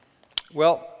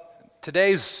Well,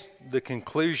 today's the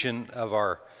conclusion of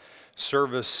our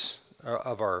service,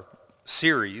 of our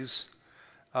series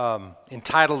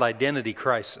entitled Identity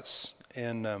Crisis.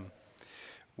 And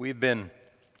we've been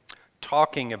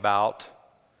talking about,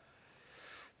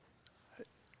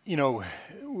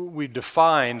 we've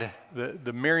defined,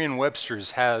 the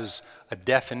Merriam-Webster's has a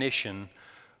definition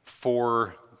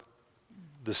for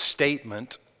the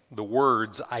statement, the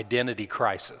words identity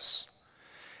crisis.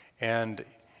 And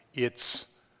it's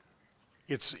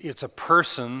a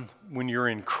person, when you're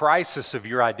in crisis of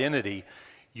your identity,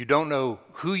 you don't know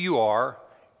who you are,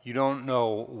 you don't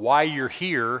know why you're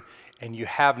here, and you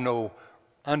have no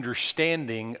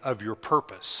understanding of your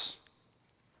purpose.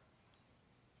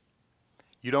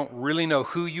 You don't really know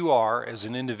who you are as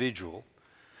an individual.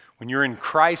 When you're in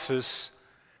crisis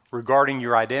regarding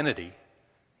your identity,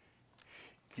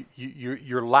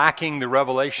 you're lacking the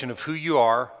revelation of who you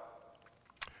are,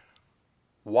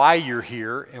 why you're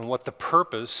here, and what the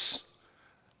purpose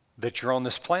that you're on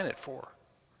this planet for.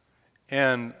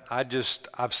 And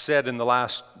I've said in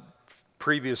the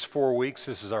previous 4 weeks,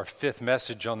 this is our fifth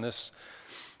message on this,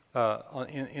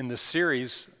 in this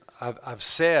series, I've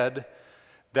said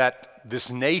that this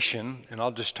nation, and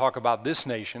I'll just talk about this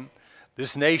nation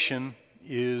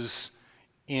is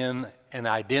in an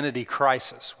identity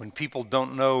crisis. When people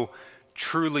don't know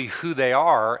truly who they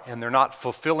are and they're not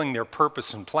fulfilling their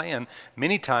purpose and plan,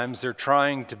 many times they're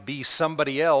trying to be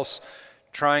somebody else,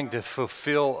 trying to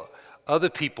fulfill other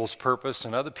people's purpose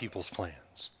and other people's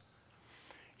plans.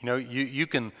 You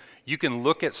can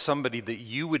look at somebody that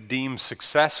you would deem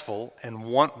successful and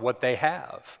want what they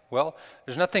have. Well,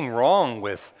 there's nothing wrong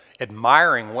with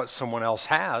admiring what someone else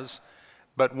has,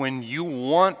 but when you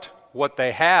want what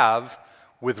they have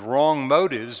with wrong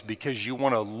motives because you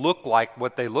want to look like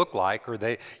what they look like, or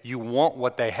you want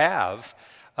what they have,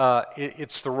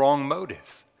 it's the wrong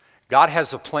motive. God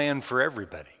has a plan for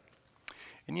everybody.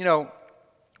 And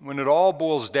when it all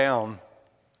boils down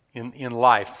in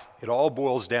life, it all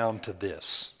boils down to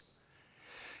this.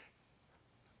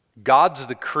 God's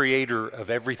the creator of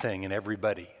everything and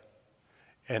everybody.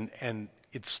 And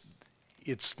it's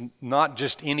not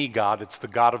just any God, it's the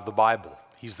God of the Bible.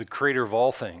 He's the creator of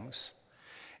all things.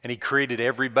 And he created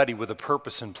everybody with a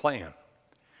purpose and plan.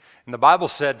 And the Bible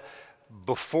said,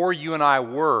 before you and I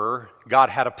were,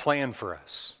 God had a plan for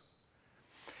us.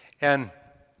 And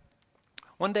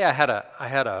one day I had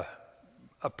a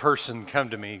person come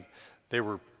to me. They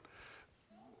were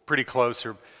pretty close.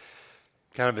 They're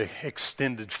kind of an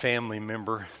extended family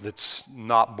member that's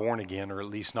not born again, or at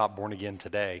least not born again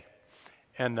today.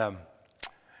 And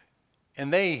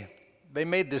they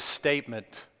made this statement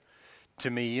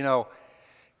to me,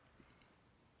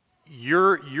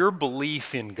 your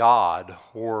belief in God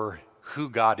or who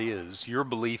God is, your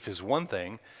belief is one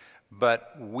thing,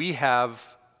 but we have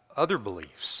other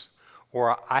beliefs.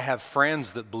 Or I have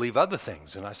friends that believe other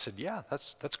things. And I said, yeah,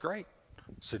 that's great.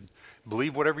 I said,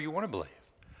 believe whatever you want to believe.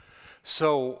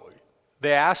 So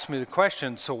they asked me the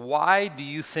question, so why do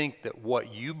you think that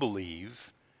what you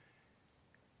believe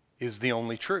is the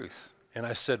only truth? And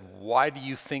I said, why do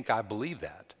you think I believe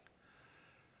that?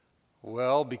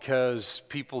 Well, because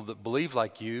people that believe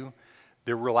like you,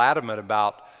 they're real adamant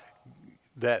about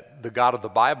that the God of the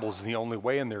Bible is the only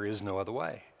way and there is no other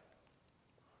way.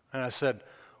 And I said,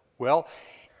 well,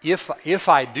 if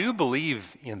I do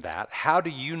believe in that, how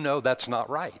do you know that's not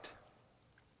right?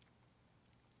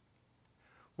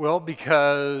 Well,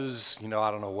 because, I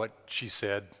don't know what she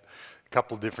said, a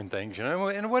couple of different things, and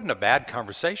it wasn't a bad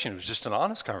conversation, it was just an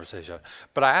honest conversation.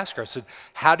 But I asked her, I said,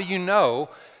 how do you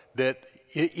know that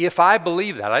if I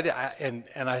believe that,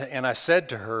 I said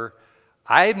to her,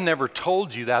 I've never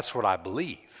told you that's what I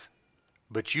believe,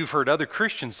 but you've heard other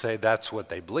Christians say that's what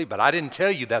they believe, but I didn't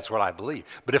tell you that's what I believe.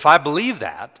 But if I believe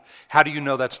that, how do you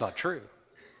know that's not true?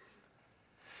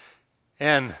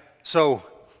 And so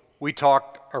we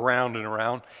talked around and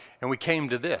around, and we came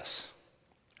to this.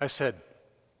 I said,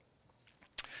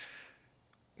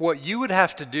 what you would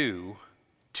have to do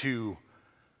to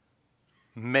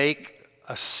make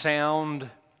a sound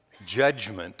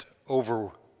judgment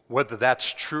over whether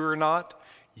that's true or not,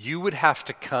 you would have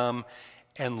to come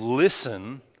and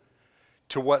listen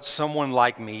to what someone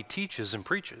like me teaches and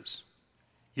preaches.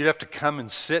 You'd have to come and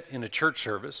sit in a church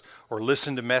service or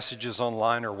listen to messages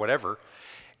online or whatever,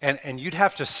 and you'd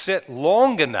have to sit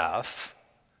long enough.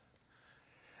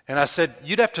 And I said,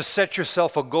 you'd have to set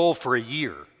yourself a goal for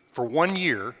 1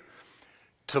 year,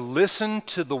 to listen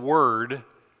to the word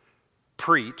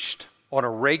preached on a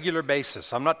regular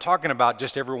basis. I'm not talking about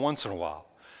just every once in a while,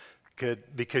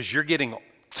 because you're getting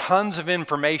tons of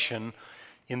information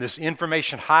in this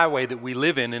information highway that we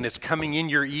live in, and it's coming in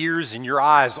your ears and your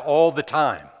eyes all the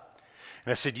time.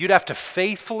 And I said, you'd have to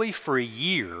faithfully for a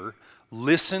year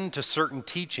listen to certain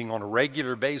teaching on a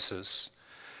regular basis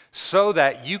so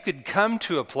that you could come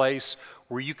to a place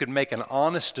where you could make an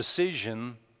honest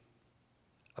decision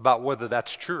about whether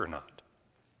that's true or not.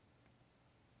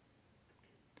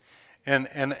 And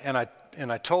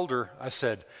I told her, I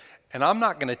said, and I'm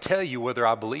not going to tell you whether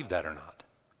I believe that or not.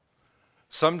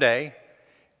 Someday,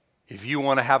 if you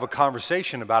want to have a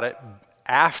conversation about it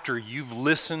after you've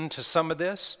listened to some of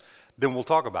this, then we'll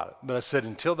talk about it. But I said,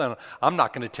 until then, I'm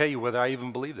not going to tell you whether I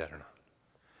even believe that or not.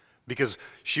 Because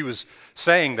she was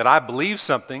saying that I believe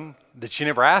something that she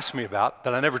never asked me about,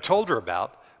 that I never told her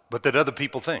about, but that other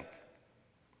people think.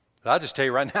 I'll just tell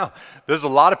you right now, there's a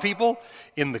lot of people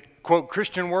in the, quote,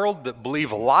 Christian world that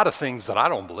believe a lot of things that I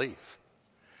don't believe.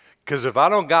 Because if I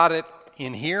don't got it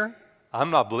in here, I'm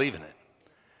not believing it.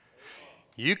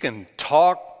 You can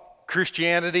talk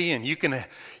Christianity and you can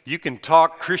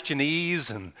talk Christianese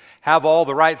and have all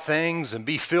the right things and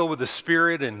be filled with the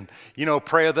Spirit and,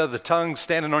 pray with other tongues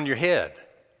standing on your head.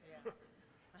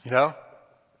 But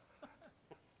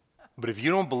if you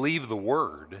don't believe the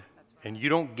Word and you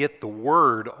don't get the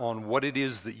Word on what it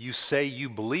is that you say you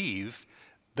believe,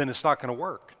 then it's not going to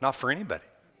work, not for anybody.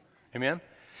 Amen?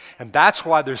 And that's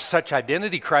why there's such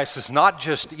identity crisis, not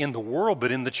just in the world,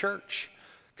 but in the church,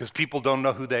 because people don't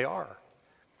know who they are.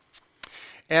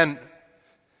 And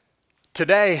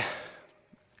today,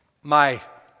 my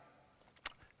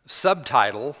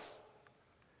subtitle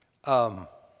to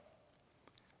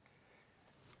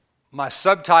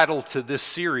this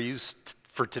series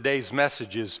for today's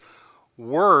message is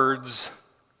Words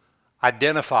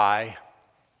Identify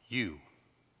You.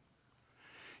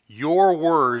 Your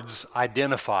words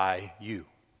identify you.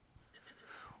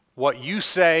 What you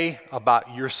say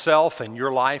about yourself and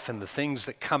your life and the things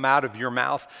that come out of your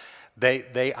mouth,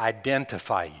 they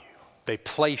identify you. They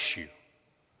place you.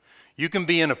 You can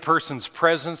be in a person's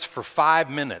presence for 5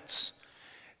 minutes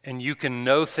and you can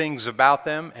know things about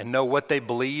them and know what they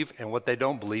believe and what they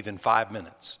don't believe in 5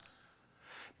 minutes.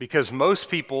 Because most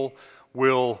people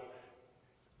will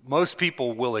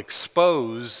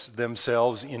expose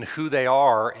themselves in who they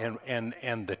are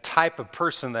and the type of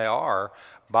person they are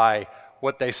by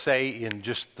what they say in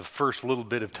just the first little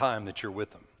bit of time that you're with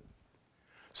them.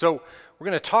 So we're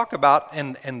going to talk about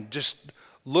and just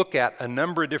look at a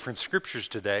number of different scriptures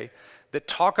today that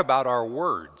talk about our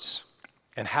words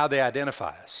and how they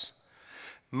identify us.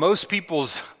 Most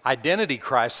people's identity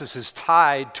crisis is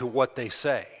tied to what they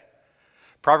say.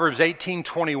 Proverbs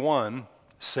 18:21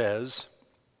 says,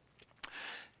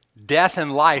 "Death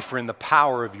and life are in the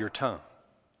power of your tongue.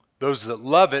 Those that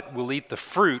love it will eat the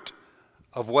fruit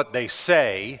of what they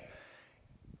say.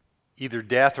 Either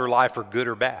death or life are good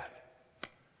or bad."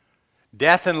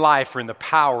 Death and life are in the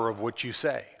power of what you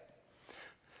say.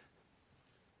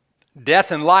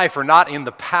 Death and life are not in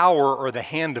the power or the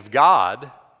hand of God.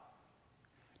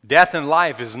 Death and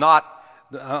life is not,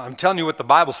 I'm telling you what the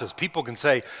Bible says. People can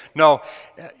say, no,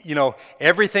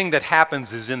 everything that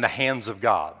happens is in the hands of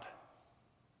God.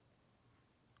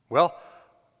 Well,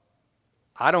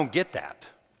 I don't get that.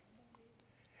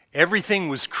 Everything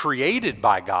was created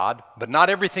by God, but not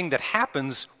everything that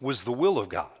happens was the will of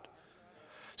God.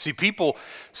 See,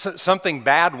 something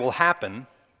bad will happen.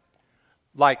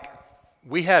 Like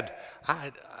I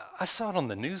saw it on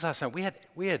the news last night.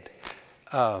 We've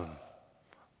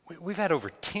had over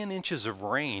 10 inches of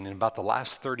rain in about the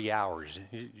last 30 hours.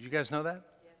 You guys know that?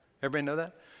 Yes. Everybody know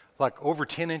that? Like over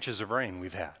 10 inches of rain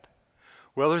we've had.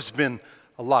 Well, there's been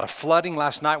a lot of flooding.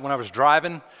 Last night when I was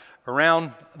driving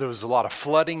around, there was a lot of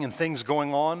flooding and things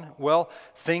going on. Well,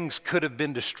 things could have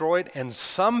been destroyed, and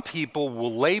some people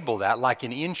will label that like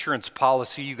an insurance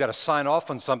policy. You got to sign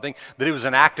off on something that it was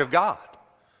an act of God.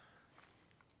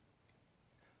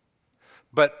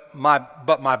 But my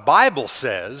Bible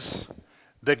says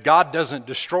that God doesn't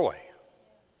destroy.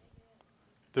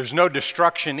 There's no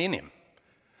destruction in him.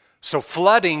 So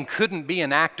flooding couldn't be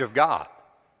an act of God.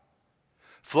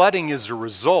 Flooding is a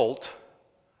result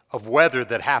of weather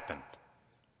that happened.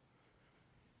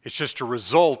 It's just a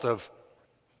result of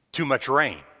too much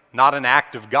rain, not an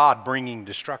act of God bringing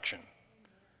destruction.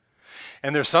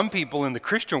 And there's some people in the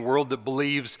Christian world that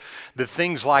believes that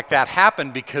things like that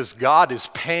happen because God is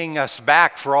paying us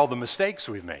back for all the mistakes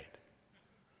we've made.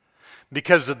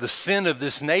 Because of the sin of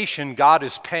this nation, God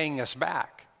is paying us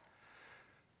back.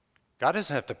 God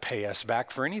doesn't have to pay us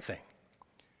back for anything.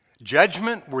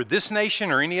 Judgment, where this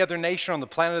nation or any other nation on the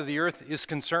planet of the earth is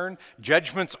concerned,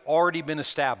 judgment's already been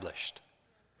established.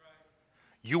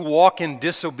 You walk in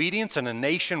disobedience, and a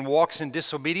nation walks in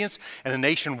disobedience, and a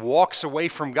nation walks away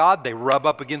from God, they rub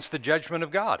up against the judgment of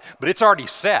God. But it's already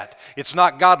set. It's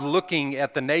not God looking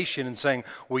at the nation and saying,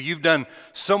 well, you've done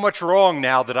so much wrong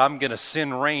now that I'm going to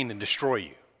send rain and destroy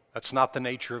you. That's not the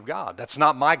nature of God. That's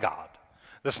not my God.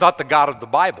 That's not the God of the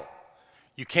Bible.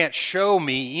 You can't show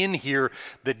me in here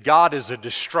that God is a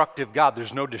destructive God.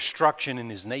 There's no destruction in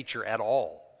his nature at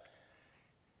all.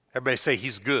 Everybody say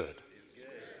he's good.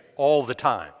 All the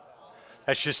time.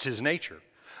 That's just his nature.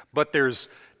 But there's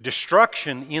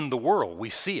destruction in the world. We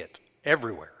see it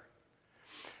everywhere.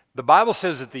 The Bible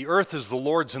says that the earth is the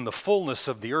Lord's and the fullness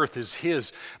of the earth is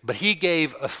his, but he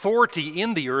gave authority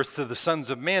in the earth to the sons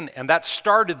of men, and that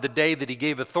started the day that he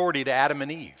gave authority to Adam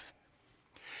and Eve.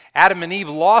 Adam and Eve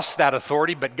lost that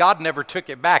authority, but God never took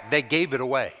it back. They gave it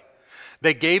away.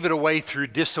 They gave it away through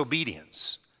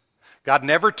disobedience. God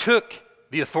never took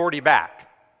the authority back.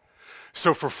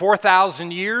 So for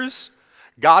 4,000 years,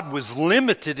 God was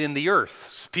limited in the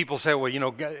earth. People say,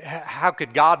 well, how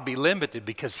could God be limited?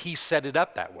 Because he set it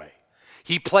up that way.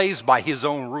 He plays by his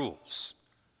own rules.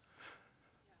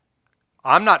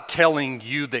 I'm not telling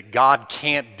you that God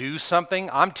can't do something.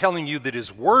 I'm telling you that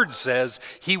his word says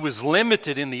he was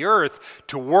limited in the earth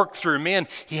to work through men.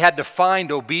 He had to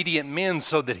find obedient men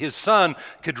so that his son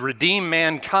could redeem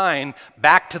mankind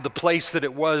back to the place that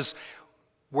it was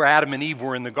where Adam and Eve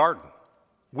were in the garden,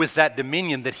 with that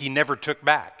dominion that he never took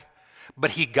back.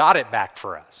 But he got it back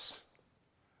for us.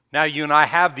 Now you and I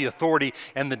have the authority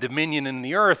and the dominion in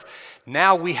the earth.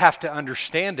 Now we have to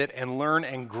understand it and learn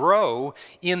and grow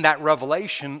in that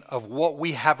revelation of what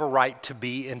we have a right to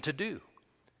be and to do.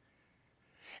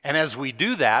 And as we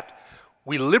do that,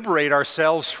 we liberate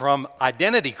ourselves from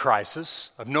identity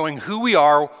crisis of knowing who we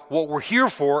are, what we're here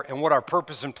for, and what our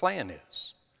purpose and plan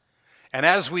is. And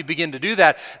as we begin to do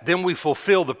that, then we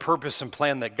fulfill the purpose and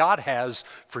plan that God has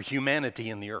for humanity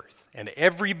in the earth. And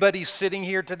everybody sitting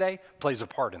here today plays a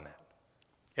part in that.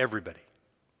 Everybody.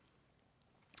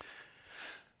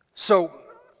 So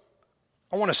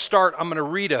I want to start, I'm going to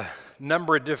read a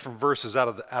number of different verses out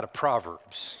of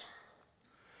Proverbs.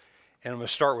 And I'm going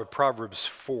to start with Proverbs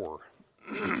 4.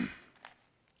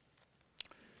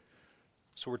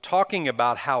 So we're talking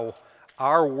about how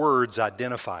our words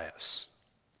identify us.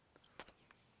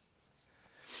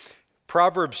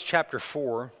 Proverbs chapter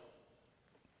 4,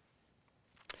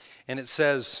 and it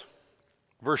says,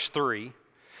 verse 3,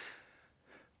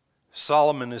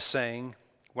 Solomon is saying,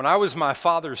 when I was my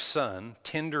father's son,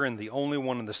 tender and the only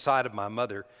one in the sight of my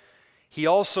mother, he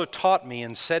also taught me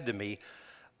and said to me,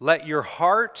 let your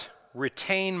heart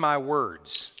retain my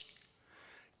words.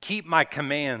 Keep my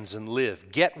commands and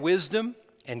live. Get wisdom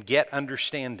and get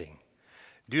understanding.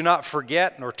 Do not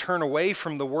forget nor turn away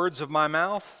from the words of my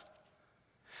mouth.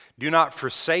 Do not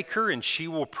forsake her, and she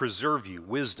will preserve you.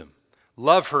 Wisdom.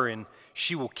 Love her, and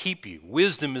she will keep you.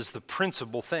 Wisdom is the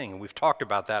principal thing, and we've talked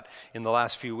about that in the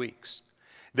last few weeks.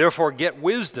 Therefore, get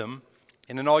wisdom,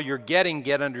 and in all you're getting,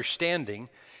 get understanding.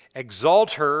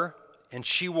 Exalt her, and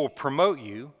she will promote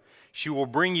you. She will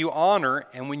bring you honor,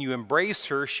 and when you embrace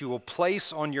her, she will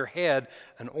place on your head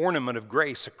an ornament of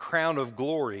grace, a crown of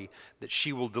glory that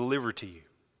she will deliver to you.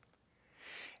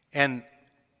 And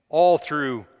all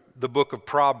through the book of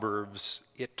Proverbs,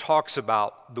 it talks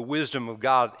about the wisdom of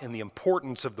God and the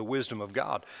importance of the wisdom of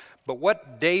God. But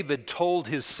what David told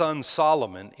his son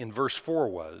Solomon in verse 4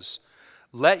 was,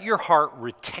 let your heart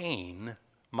retain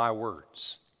my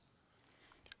words.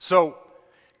 So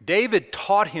David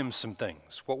taught him some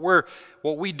things.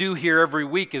 What we do here every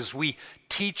week is we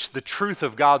teach the truth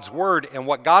of God's word, and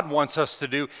what God wants us to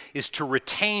do is to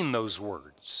retain those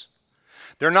words.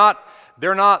 They're not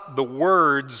the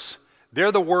words.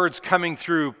 They're the words coming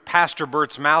through Pastor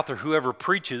Bert's mouth or whoever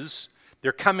preaches.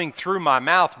 They're coming through my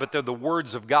mouth, but they're the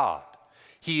words of God.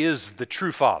 He is the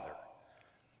true Father.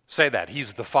 Say that.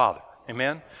 He's the Father.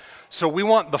 Amen? So we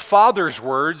want the Father's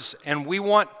words, and we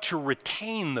want to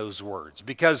retain those words,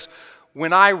 because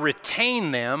when I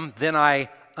retain them, then I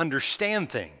understand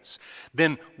things.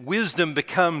 Then wisdom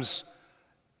becomes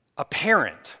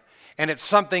apparent. And it's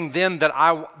something then that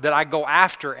I go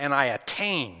after and I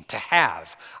attain to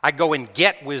have. I go and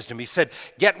get wisdom. He said,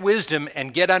 get wisdom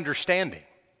and get understanding,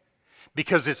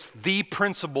 because it's the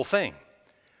principal thing.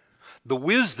 The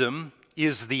wisdom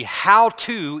is the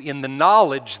how-to in the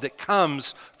knowledge that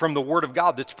comes from the Word of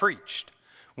God that's preached.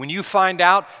 When you find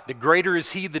out that greater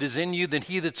is He that is in you than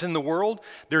he that's in the world,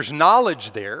 there's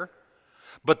knowledge there,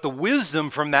 but the wisdom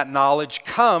from that knowledge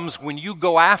comes when you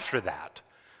go after that.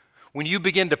 When you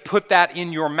begin to put that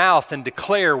in your mouth and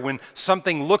declare, when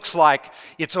something looks like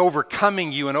it's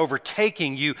overcoming you and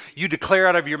overtaking you, you declare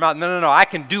out of your mouth, no, I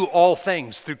can do all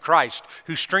things through Christ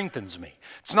who strengthens me.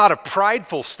 It's not a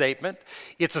prideful statement.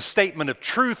 It's a statement of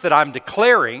truth that I'm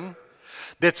declaring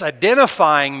that's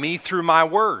identifying me through my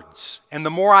words. And the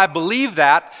more I believe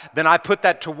that, then I put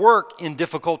that to work in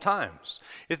difficult times.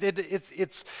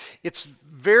 It's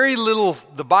very little,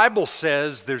 the Bible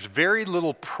says there's very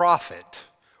little profit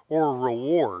or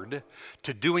reward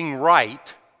to doing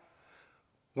right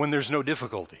when there's no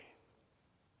difficulty.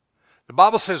 The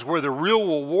Bible says where the real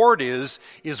reward is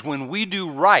when we do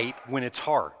right when it's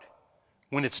hard,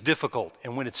 when it's difficult,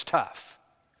 and when it's tough.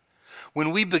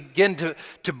 When we begin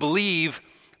to believe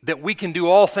that we can do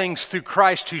all things through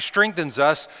Christ who strengthens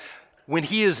us, when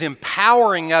He is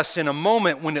empowering us in a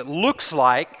moment when it looks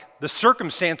like the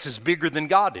circumstance is bigger than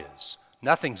God is.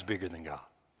 Nothing's bigger than God.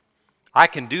 I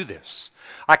can do this.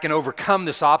 I can overcome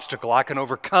this obstacle. I can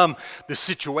overcome the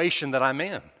situation that I'm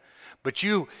in. But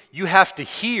you have to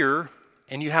hear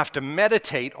and you have to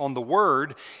meditate on the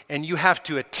Word and you have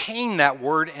to attain that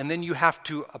Word and then you have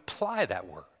to apply that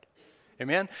Word.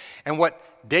 Amen? And what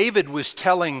David was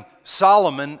telling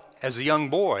Solomon as a young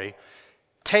boy,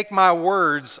 take my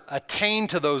words, attain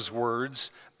to those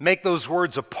words, make those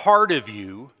words a part of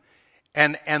you,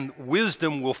 and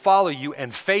wisdom will follow you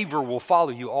and favor will follow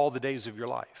you all the days of your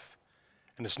life.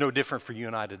 And it's no different for you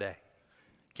and I today.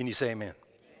 Can you say amen?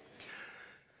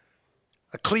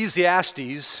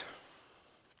 Ecclesiastes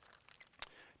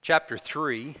chapter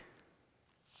 3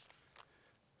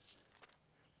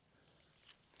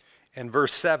 and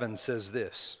verse 7 says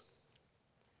this.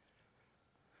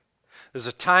 There's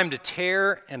a time to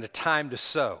tear and a time to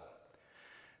sow.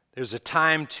 There's a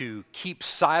time to keep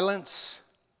silence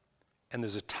and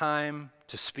there's a time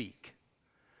to speak.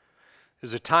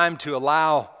 There's a time to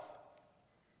allow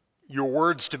your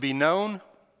words to be known,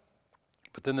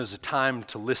 but then there's a time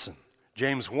to listen.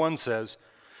 James 1 says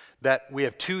that we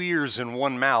have 2 ears and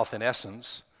 1 mouth in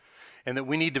essence, and that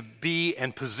we need to be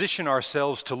and position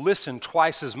ourselves to listen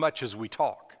twice as much as we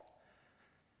talk.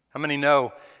 How many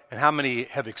know and how many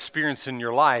have experienced in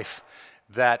your life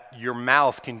that your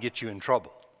mouth can get you in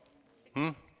trouble?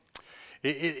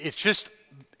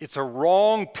 It's a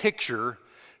wrong picture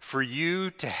for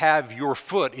you to have your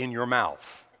foot in your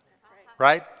mouth,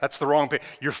 right? That's the wrong picture.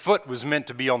 Your foot was meant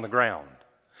to be on the ground.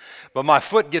 But my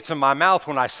foot gets in my mouth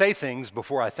when I say things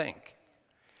before I think.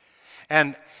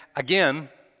 And again,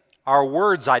 our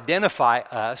words identify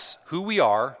us, who we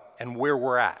are, and where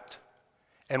we're at,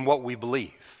 and what we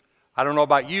believe. I don't know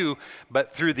about you,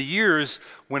 but through the years,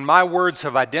 when my words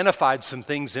have identified some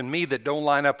things in me that don't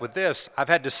line up with this, I've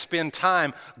had to spend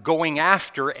time going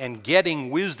after and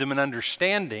getting wisdom and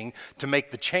understanding to make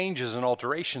the changes and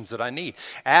alterations that I need.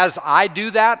 As I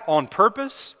do that on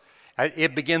purpose,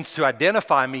 it begins to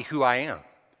identify me who I am.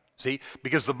 See,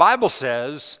 because the Bible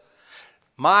says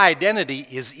my identity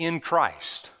is in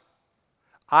Christ.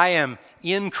 I am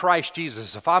in Christ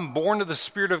Jesus. If I'm born of the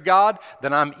Spirit of God,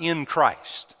 then I'm in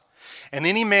Christ. And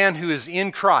any man who is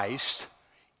in Christ,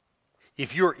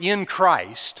 if you're in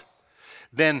Christ,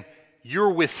 then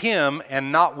you're with Him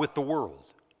and not with the world.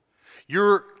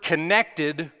 You're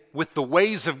connected with the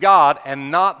ways of God and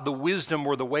not the wisdom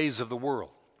or the ways of the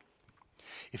world.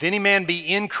 If any man be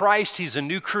in Christ, he's a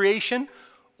new creation.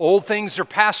 Old things are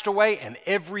passed away and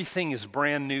everything is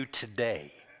brand new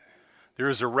today. There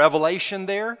is a revelation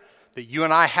there that you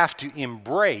and I have to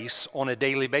embrace on a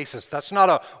daily basis. That's not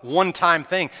a one-time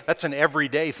thing. That's an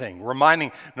everyday thing.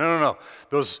 Reminding, no.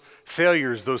 Those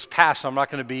failures, those past, I'm not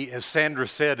going to be, as Sandra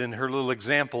said in her little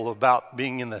example about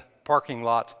being in the parking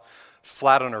lot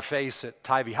flat on her face at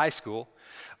Tivy High School,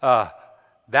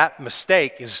 that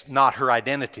mistake is not her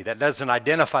identity. That doesn't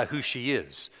identify who she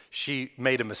is. She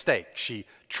made a mistake. She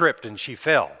tripped and she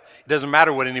fell. It doesn't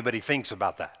matter what anybody thinks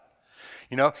about that.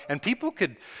 You know, and people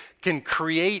can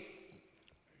create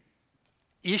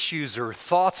issues or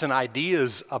thoughts and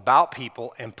ideas about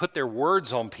people and put their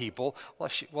words on people. Well,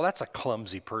 that's a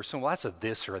clumsy person. Well, that's a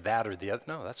this or that or the other.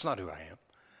 No, that's not who I am.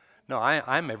 No,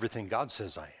 I'm everything God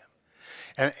says I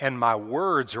am. And my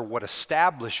words are what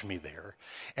establish me there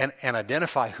and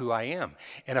identify who I am.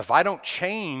 And if I don't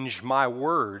change my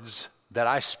words that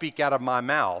I speak out of my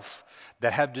mouth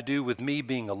that have to do with me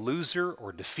being a loser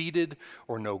or defeated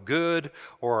or no good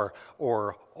or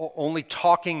only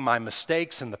talking my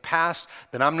mistakes in the past,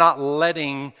 then I'm not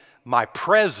letting my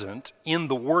present in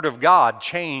the Word of God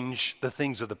change the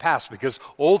things of the past, because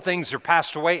old things are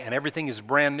passed away and everything is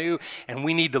brand new, and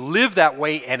we need to live that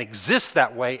way and exist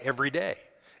that way every day.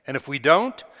 And if we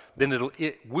don't, then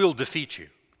it will defeat you.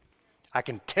 I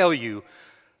can tell you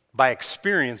by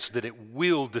experience that it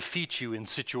will defeat you in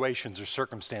situations or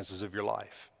circumstances of your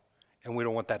life. And we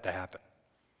don't want that to happen.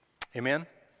 Amen?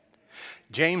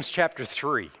 James chapter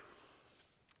 3.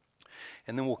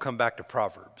 And then we'll come back to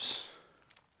Proverbs.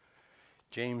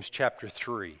 James chapter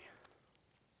 3.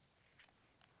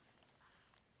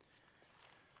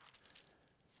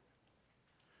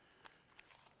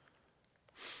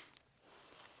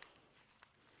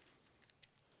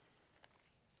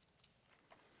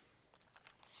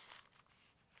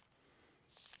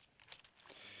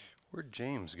 Where'd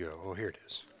James go? Oh, here it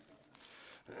is.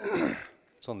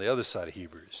 It's on the other side of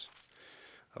Hebrews.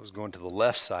 I was going to the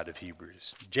left side of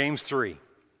Hebrews. James 3.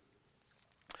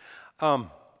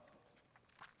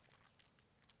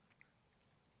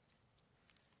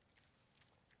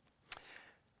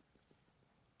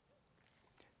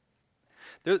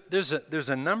 There's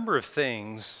a number of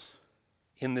things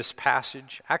in this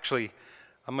passage. Actually,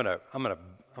 I'm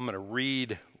gonna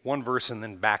read one verse and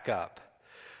then back up.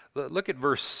 Look at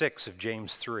verse 6 of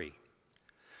James 3. It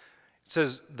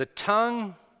says, the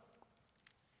tongue...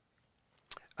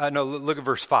 look at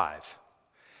verse 5.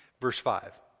 Verse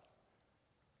 5.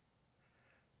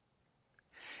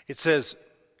 It says,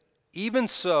 even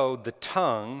so the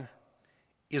tongue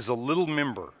is a little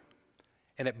member,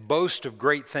 and it boasts of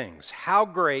great things. How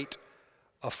great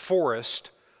a forest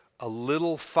a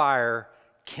little fire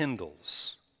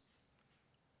kindles.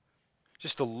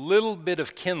 Just a little bit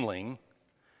of kindling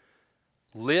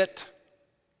lit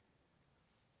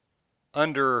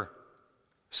under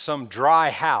some dry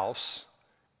house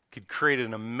could create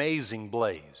an amazing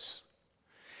blaze.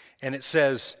 And it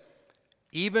says,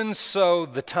 even so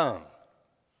the tongue,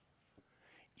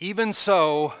 even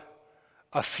so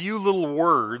a few little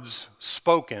words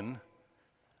spoken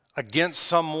against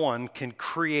someone can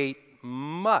create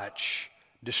much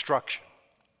destruction.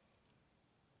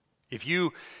 If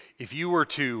you were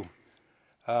to,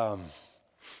 I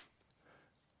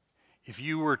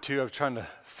was trying to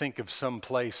think of some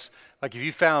place, like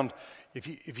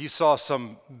if you saw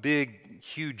some big,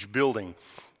 huge building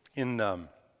in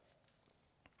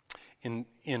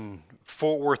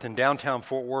Fort Worth, in downtown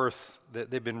Fort Worth,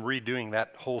 they've been redoing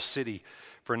that whole city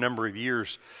for a number of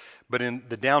years. But in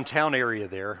the downtown area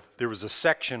there was a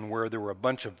section where there were a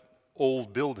bunch of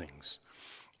old buildings.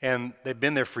 And they've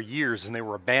been there for years, and they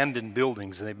were abandoned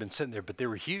buildings, and they've been sitting there, but they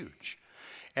were huge.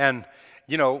 And,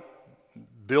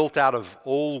 built out of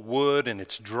old wood, and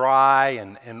it's dry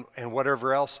and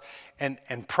whatever else.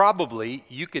 And probably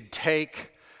you could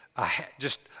take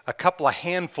just a couple of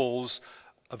handfuls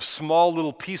of small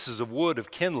little pieces of wood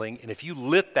of kindling, and if you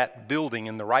lit that building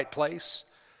in the right place,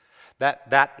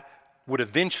 that would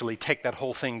eventually take that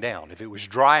whole thing down. If it was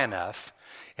dry enough,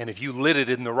 and if you lit it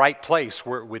in the right place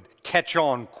where it would catch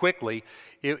on quickly,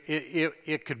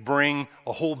 it could bring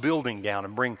a whole building down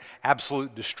and bring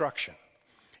absolute destruction.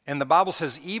 And the Bible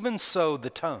says, even so the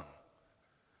tongue.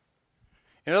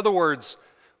 In other words,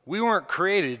 we weren't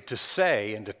created to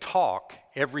say and to talk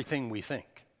everything we think.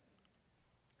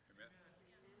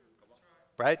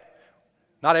 Right?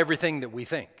 Not everything that we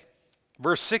think.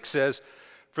 Verse 6 says,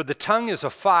 for the tongue is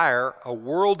a fire, a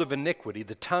world of iniquity.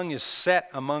 The tongue is set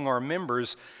among our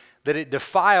members, that it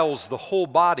defiles the whole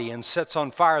body and sets on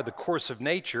fire the course of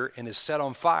nature and is set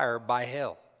on fire by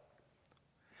hell.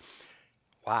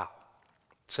 Wow.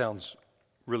 Sounds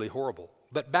really horrible.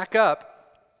 But back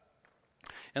up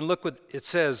and look what it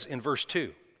says in verse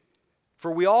 2.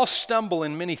 For we all stumble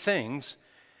in many things,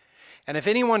 and if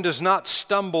anyone does not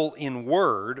stumble in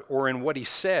word or in what he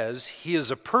says, he is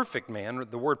a perfect man.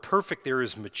 The word perfect there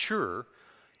is mature,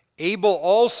 able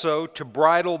also to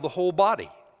bridle the whole body.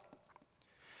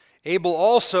 Able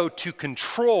also to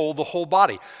control the whole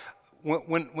body.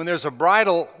 When there's a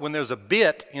bridle, when there's a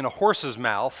bit in a horse's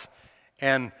mouth,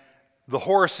 and the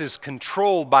horse is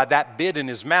controlled by that bit in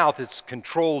his mouth, it's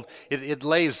controlled, it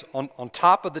lays on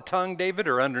top of the tongue, David,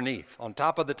 or underneath? On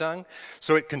top of the tongue?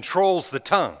 So it controls the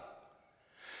tongue.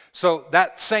 So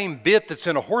that same bit that's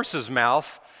in a horse's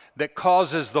mouth that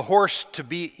causes the horse to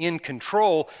be in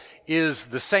control is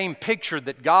the same picture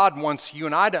that God wants you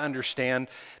and I to understand,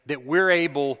 that we're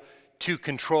able to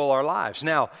control our lives.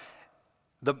 Now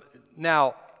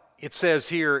it says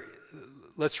here,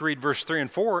 let's read verse 3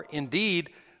 and 4. Indeed,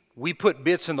 we put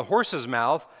bits in the horse's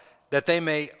mouth that they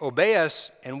may obey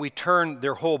us, and we turn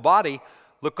their whole body.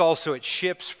 Look also at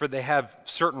ships, for they have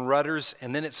certain rudders.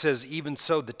 And then it says, even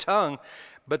so the tongue.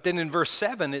 But then in verse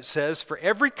 7 it says, for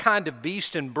every kind of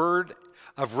beast and bird,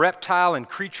 of reptile and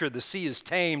creature of the sea is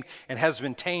tamed and has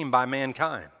been tamed by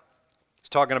mankind. He's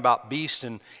talking about beasts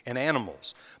and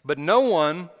animals. But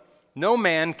no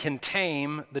man can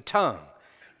tame the tongue.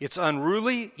 It's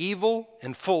unruly, evil,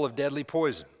 and full of deadly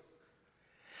poison.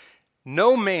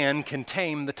 no man can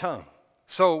tame the tongue.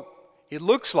 So it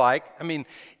looks like,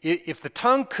 if the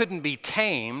tongue couldn't be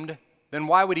tamed, then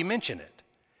why would he mention it?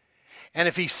 And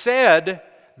if he said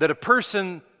that a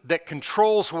person that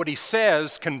controls what he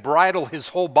says can bridle his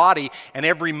whole body and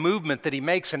every movement that he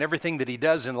makes and everything that he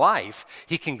does in life,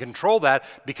 he can control that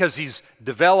because he's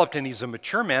developed and he's a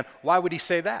mature man, why would he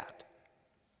say that?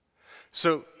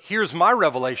 So here's my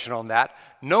revelation on that.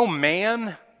 No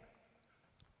man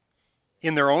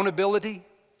in their own ability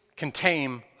can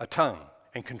tame a tongue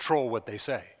and control what they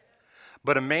say.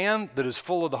 But a man that is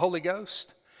full of the Holy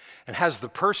Ghost and has the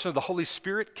person of the Holy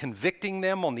Spirit convicting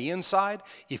them on the inside,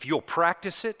 if you'll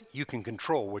practice it, you can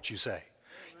control what you say.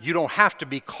 You don't have to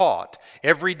be caught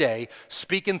every day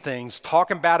speaking things,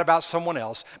 talking bad about someone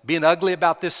else, being ugly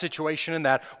about this situation and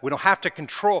that. We don't have to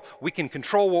control. We can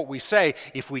control what we say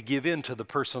if we give in to the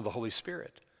person of the Holy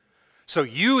Spirit. So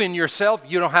you in yourself,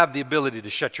 you don't have the ability to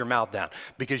shut your mouth down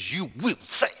because you will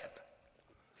say it.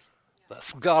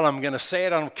 That's God, I'm going to say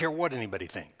it. I don't care what anybody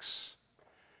thinks.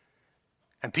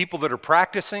 And people that are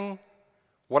practicing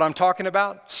what I'm talking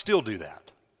about still do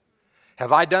that.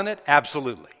 Have I done it?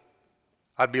 Absolutely.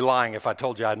 I'd be lying if I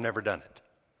told you I'd never done it.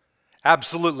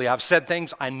 Absolutely. I've said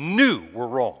things I knew were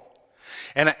wrong.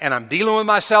 And I'm dealing with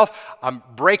myself. I'm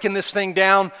breaking this thing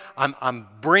down. I'm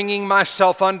bringing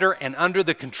myself under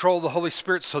the control of the Holy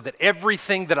Spirit so that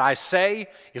everything that I say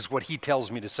is what He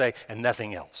tells me to say and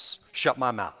nothing else. Shut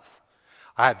my mouth.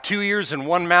 I have 2 ears and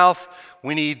 1 mouth.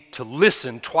 We need to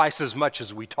listen twice as much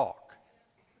as we talk.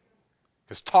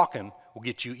 Because talking will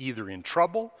get you either in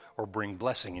trouble or bring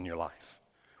blessing in your life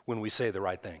when we say the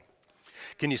right thing.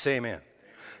 Can you say amen?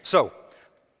 So,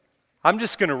 I'm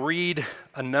just going to read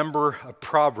a number of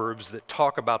proverbs that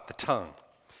talk about the tongue.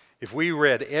 If we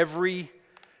read every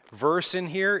verse in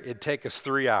here, it'd take us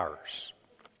 3 hours.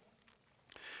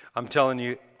 I'm telling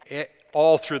you,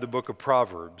 all through the book of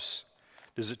Proverbs,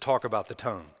 does it talk about the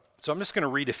tongue. So I'm just going to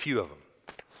read a few of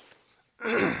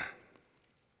them.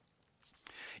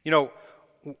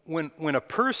 When a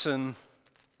person,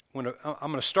 I'm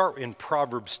going to start in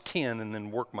Proverbs 10 and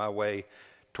then work my way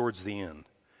towards the end.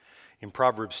 In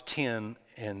Proverbs 10,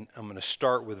 and I'm going to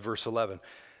start with verse 11.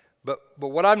 But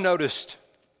what I've noticed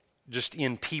just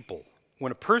in people,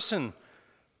 when a person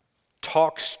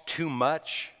talks too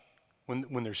much,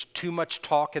 when there's too much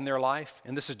talk in their life,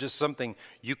 and this is just something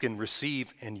you can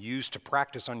receive and use to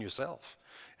practice on yourself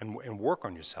and work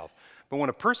on yourself. But when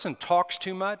a person talks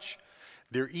too much,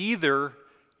 they're either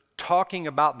talking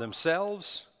about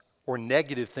themselves or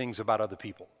negative things about other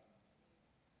people.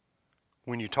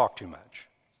 When you talk too much.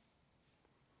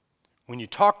 When you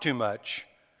talk too much,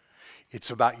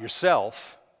 it's about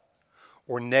yourself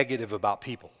or negative about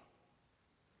people.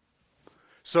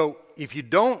 So if you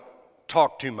don't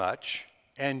talk too much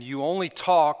and you only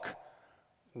talk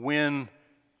when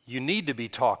you need to be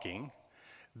talking,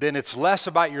 then it's less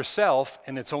about yourself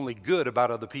and it's only good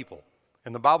about other people.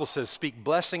 And the Bible says, speak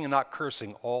blessing and not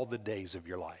cursing all the days of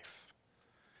your life.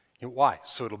 Why?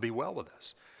 So it'll be well with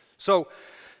us. So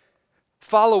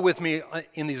follow with me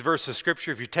in these verses of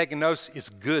Scripture. If you're taking notes, it's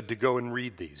good to go and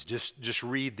read these. Just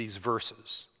read these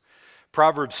verses.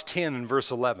 Proverbs 10 and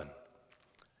verse 11.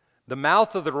 The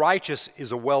mouth of the righteous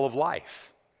is a well of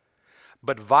life,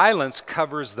 but violence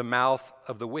covers the mouth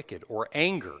of the wicked, or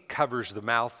anger covers the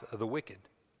mouth of the wicked.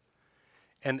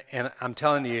 And I'm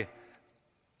telling you,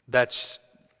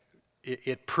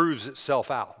 it proves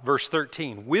itself out. Verse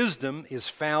 13, wisdom is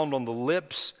found on the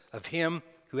lips of him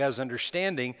who has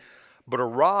understanding, but a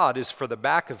rod is for the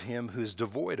back of him who is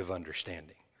devoid of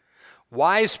understanding.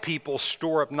 Wise people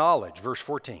store up knowledge, verse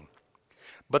 14,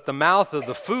 but the mouth of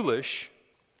the foolish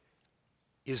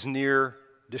is near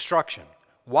destruction.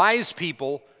 Wise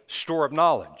people store up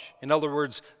knowledge. In other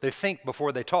words, they think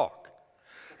before they talk.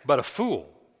 But a fool,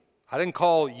 I didn't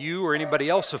call you or anybody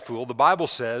else a fool. The Bible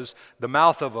says the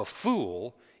mouth of a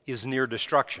fool is near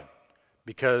destruction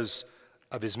because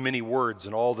of his many words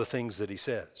and all the things that he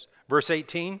says. Verse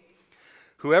 18,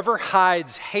 whoever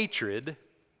hides hatred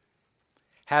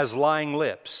has lying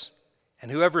lips, and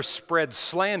whoever spreads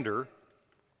slander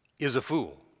is a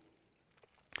fool.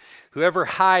 Whoever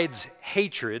hides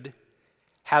hatred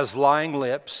has lying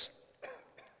lips,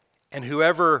 and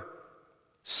whoever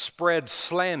spreads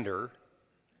slander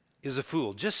is a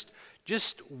fool. Just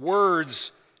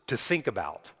words to think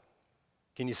about.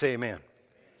 Can you say amen?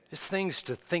 Just things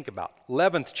to think about.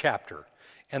 11th chapter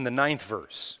and the 9th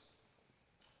verse.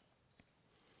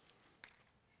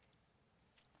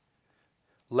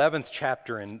 11th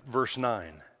chapter and verse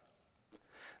 9.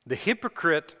 The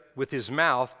hypocrite with his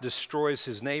mouth destroys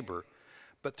his neighbor,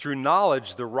 but through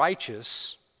knowledge the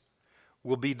righteous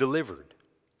will be delivered.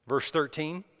 Verse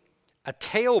 13, A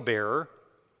talebearer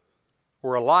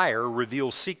or a liar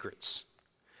reveals secrets,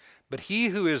 but he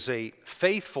who is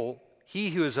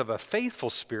of a faithful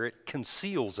spirit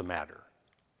conceals a matter.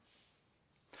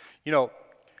 You know,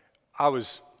 I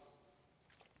was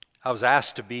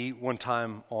asked to be one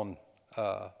time on,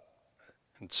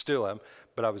 and still am,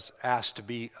 but I was asked to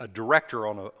be a director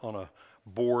on a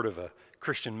board of a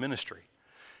Christian ministry,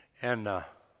 and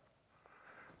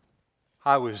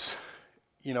I was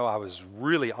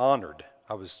really honored.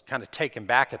 I was kind of taken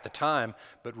back at the time,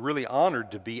 but really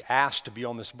honored to be asked to be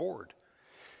on this board.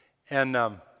 And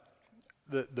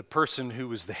the person who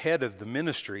was the head of the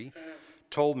ministry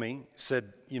told me,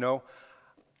 said,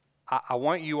 I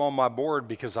want you on my board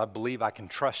because I believe I can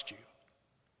trust you.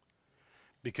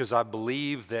 Because I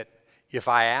believe that if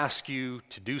I ask you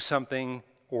to do something,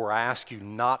 or I ask you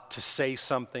not to say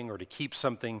something or to keep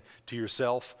something to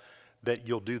yourself, that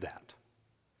you'll do that.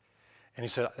 And he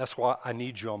said, that's why I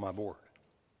need you on my board.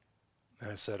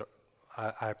 And I said,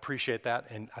 I appreciate that.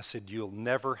 And I said, you'll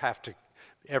never have to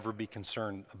ever be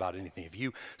concerned about anything. If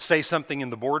you say something in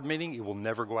the board meeting, it will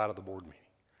never go out of the board meeting.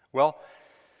 Well,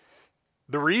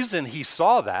 the reason he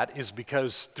saw that is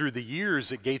because through the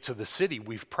years at Gates of the City,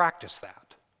 we've practiced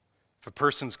that. If a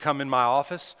person's come in my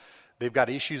office, they've got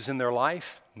issues in their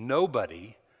life,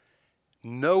 nobody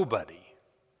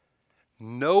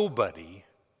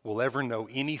will ever know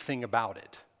anything about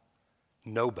it.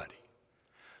 Nobody.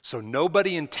 So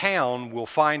nobody in town will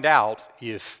find out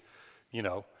if,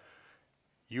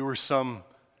 you were some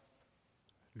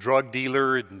drug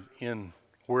dealer in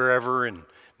wherever, and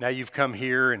now you've come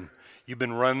here and you've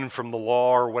been running from the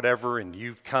law or whatever, and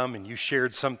you've come and you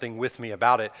shared something with me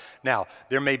about it. Now,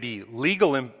 there may be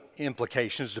legal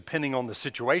implications depending on the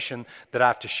situation that I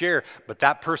have to share, but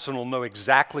that person will know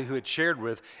exactly who it's shared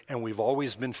with, and we've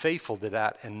always been faithful to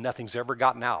that, and nothing's ever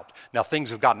gotten out. Now, things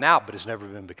have gotten out, but it's never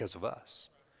been because of us.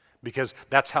 Because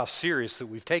that's how serious that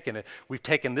we've taken it. We've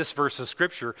taken this verse of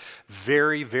Scripture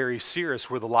very, very serious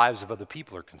where the lives of other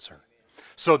people are concerned.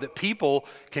 So that people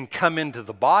can come into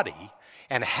the body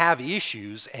and have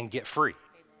issues and get free.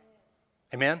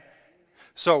 Amen?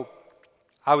 So,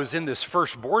 I was in this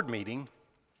first board meeting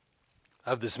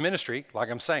of this ministry.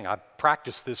 Like I'm saying, I've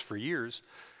practiced this for years.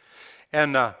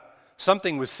 And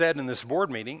something was said in this board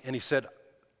meeting, and he said,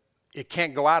 it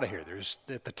can't go out of here.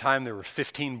 At the time, there were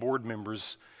 15 board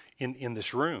members in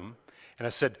this room. And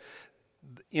I said,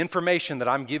 the information that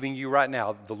I'm giving you right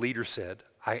now, the leader said,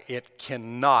 it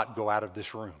cannot go out of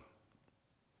this room.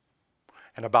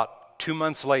 And about 2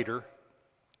 months later,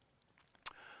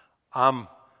 I'm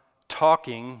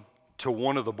talking to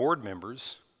one of the board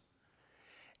members,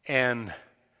 and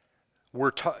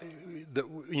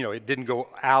it didn't go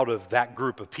out of that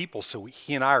group of people, so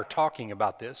he and I are talking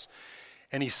about this,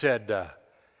 and he said,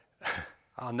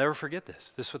 I'll never forget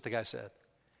this. This is what the guy said.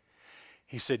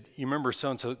 He said, you remember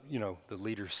so-and-so, the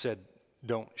leader said,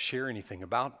 don't share anything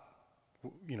about,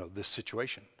 this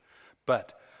situation.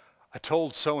 But I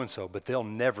told so-and-so, but they'll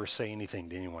never say anything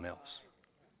to anyone else.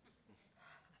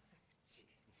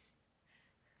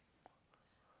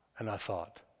 And I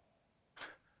thought,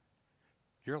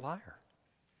 you're a liar.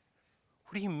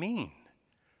 What do you mean?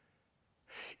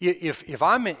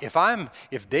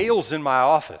 If Dale's in my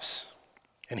office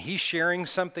and he's sharing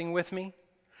something with me,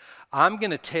 I'm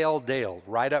going to tell Dale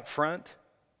right up front,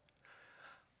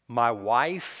 my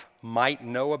wife might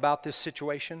know about this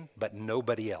situation, but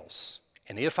nobody else.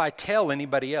 And if I tell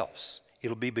anybody else,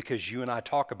 it'll be because you and I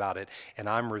talk about it, and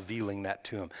I'm revealing that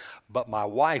to him. But my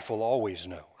wife will always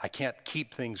know. I can't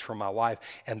keep things from my wife,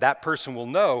 and that person will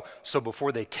know, so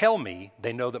before they tell me,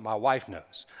 they know that my wife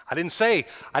knows. I didn't say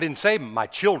my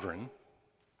children.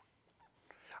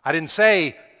 I didn't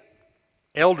say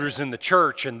elders in the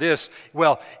church and this.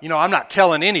 Well, I'm not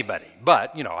telling anybody,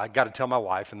 but, I got to tell my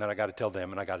wife, and then I got to tell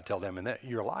them, and I got to tell them, and that.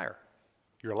 You're a liar.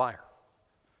 You're a liar.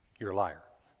 You're a liar.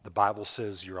 The Bible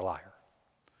says you're a liar.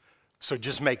 So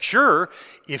just make sure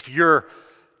if you're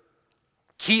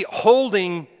keep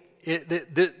holding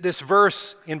this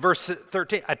verse in verse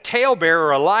 13, a talebearer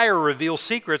or a liar reveals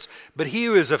secrets, but he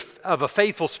who is of a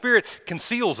faithful spirit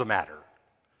conceals a matter.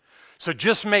 So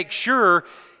just make sure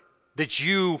that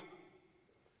you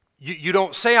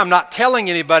don't say, I'm not telling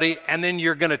anybody, and then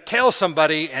you're going to tell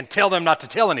somebody and tell them not to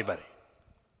tell anybody.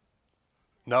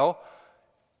 No.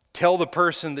 Tell the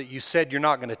person that you said you're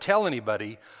not going to tell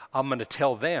anybody, I'm going to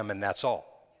tell them, and that's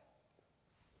all.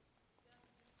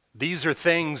 These are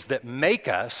things that make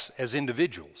us as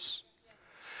individuals.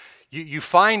 You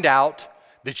find out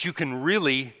that you can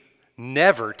really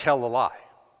never tell a lie.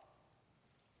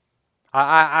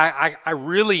 I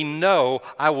really know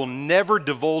I will never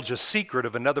divulge a secret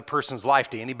of another person's life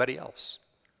to anybody else.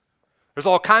 There's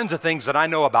all kinds of things that I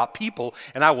know about people,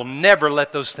 and I will never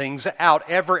let those things out,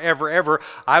 ever, ever, ever.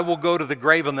 I will go to the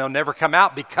grave and they'll never come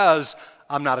out because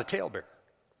I'm not a talebearer.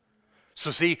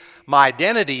 So see, my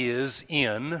identity is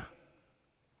in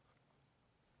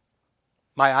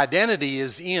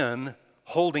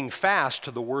holding fast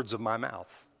to the words of my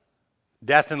mouth.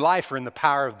 Death and life are in the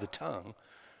power of the tongue.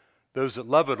 Those that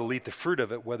love it will eat the fruit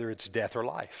of it, whether it's death or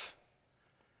life.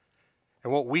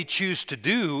 And what we choose to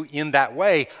do in that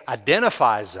way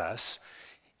identifies us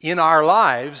in our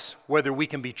lives, whether we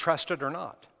can be trusted or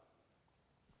not.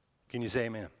 Can you say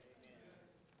amen?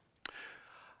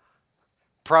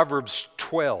 Proverbs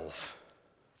 12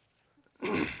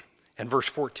 and verse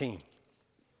 14.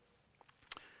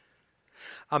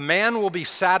 A man will be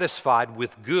satisfied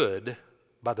with good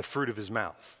by the fruit of his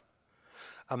mouth.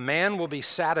 A man will be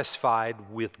satisfied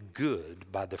with good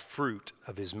by the fruit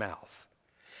of his mouth.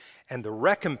 And the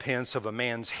recompense of a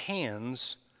man's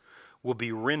hands will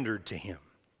be rendered to him.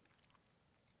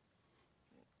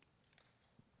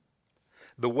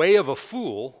 The way of a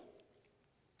fool,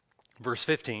 verse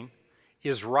 15,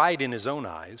 is right in his own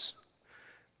eyes,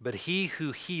 but he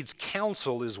who heeds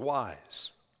counsel is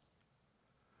wise.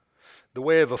 The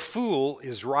way of a fool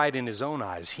is right in his own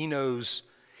eyes. He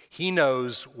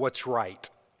knows what's right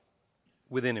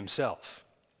within himself.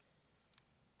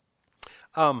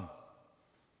 When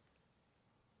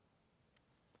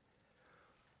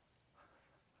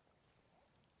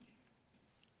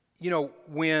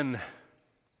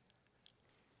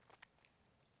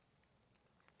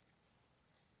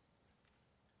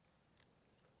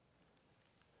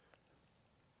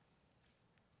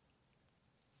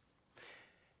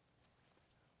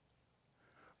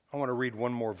I want to read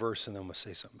one more verse and then I'm going to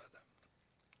say something about that.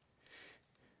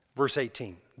 Verse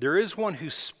 18. There is one who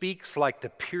speaks like the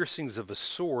piercings of a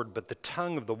sword, but the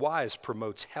tongue of the wise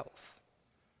promotes health.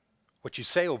 What you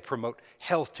say will promote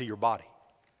health to your body.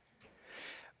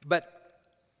 But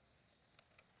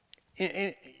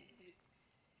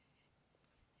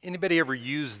anybody ever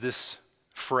use this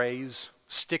phrase,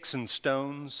 sticks and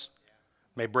stones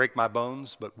may break my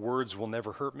bones, but words will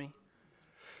never hurt me?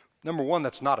 Number one,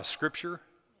 that's not a scripture.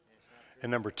 And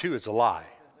number two, it's a lie.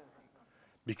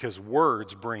 Because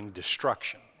words bring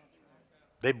destruction.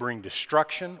 They bring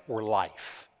destruction or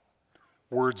life.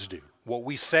 Words do. What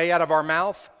we say out of our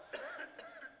mouth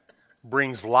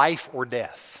brings life or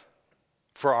death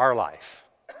for our life.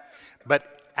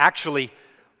 But actually,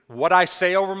 what I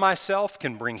say over myself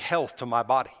can bring health to my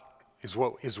body, is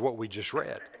what we just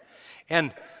read.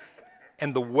 And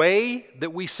the way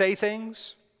that we say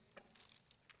things,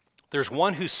 there's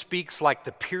one who speaks like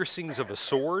the piercings of a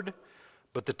sword,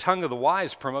 but the tongue of the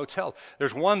wise promotes health.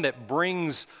 There's one that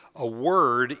brings a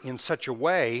word in such a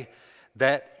way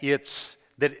that its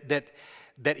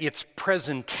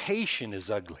presentation is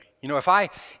ugly. You know, if I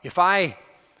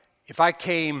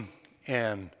came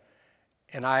and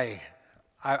I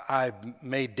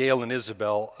made Dale and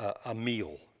Isabel a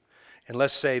meal, and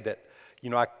let's say that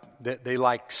that they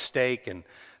like steak and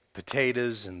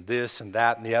potatoes and this and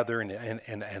that and the other,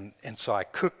 and so I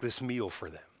cooked this meal for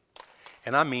them.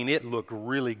 And I mean, it looked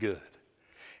really good.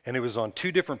 And it was on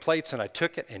 2 different plates, and I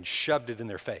took it and shoved it in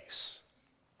their face.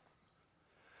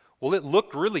 Well, it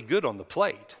looked really good on the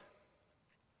plate,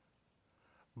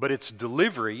 but its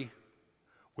delivery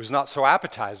was not so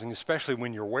appetizing, especially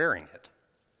when you're wearing it.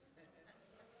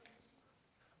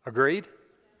 Agreed?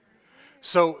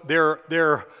 So there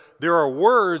are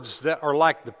words that are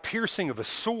like the piercing of a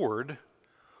sword,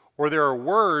 or there are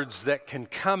words that can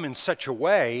come in such a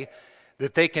way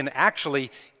that they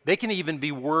can even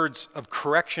be words of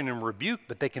correction and rebuke,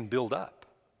 but they can build up.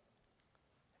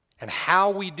 And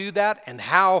how we do that, and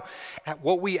how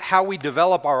we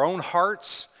develop our own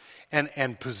hearts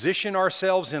and position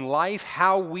ourselves in life,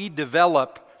 how we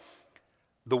develop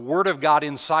the Word of God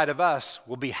inside of us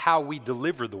will be how we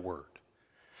deliver the Word.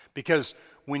 Because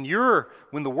when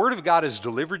the Word of God is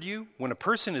delivered you, when a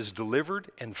person is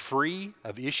delivered and free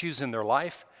of issues in their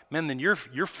life, man, then you're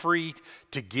free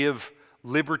to give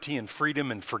liberty and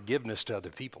freedom and forgiveness to other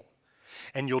people.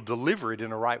 And you'll deliver it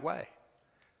in a right way.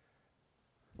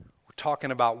 We're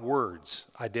talking about words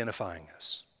identifying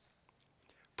us.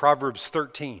 Proverbs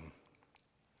 13.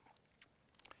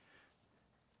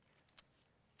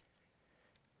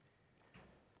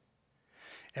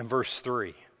 And verse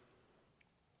 3.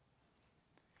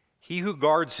 He who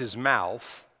guards his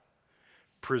mouth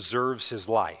preserves his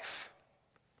life,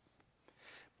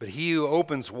 but he who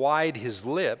opens wide his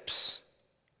lips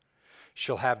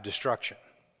shall have destruction.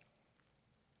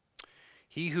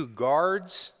 He who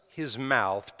guards his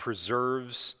mouth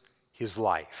preserves his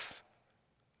life,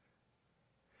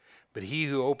 but he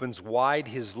who opens wide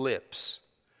his lips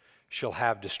shall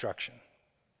have destruction.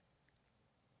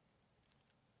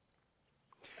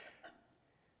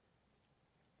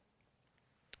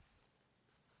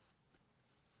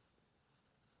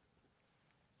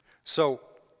 So,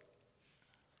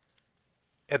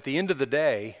 at the end of the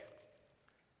day,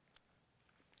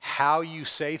 how you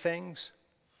say things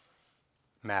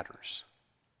matters.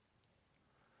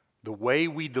 The way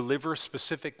we deliver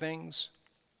specific things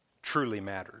truly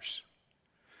matters.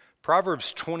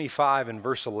 Proverbs 25 and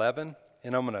verse 11,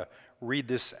 and I'm going to read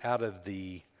it out of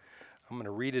the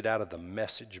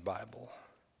Message Bible.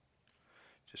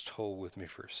 Just hold with me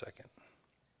for a second.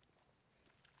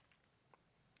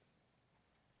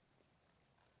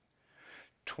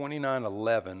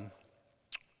 29:11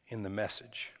 in the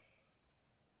Message.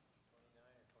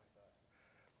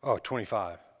 Oh,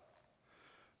 25. I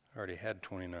already had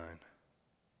 29.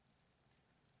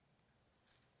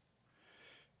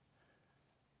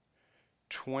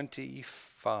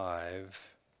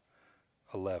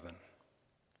 25:11.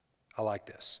 I like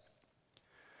this.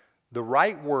 The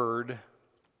right word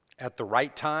at the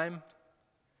right time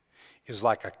is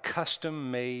like a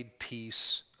custom-made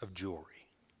piece of jewelry.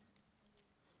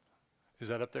 Is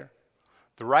that up there?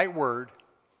 The right word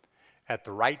at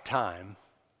the right time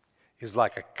is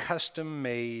like a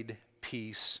custom-made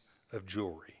piece of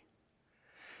jewelry.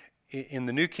 In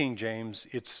the New King James,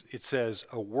 it says,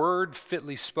 a word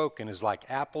fitly spoken is like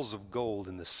apples of gold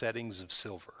in the settings of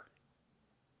silver.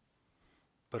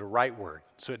 But a right word.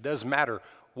 So it does matter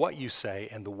what you say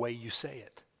and the way you say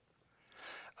it.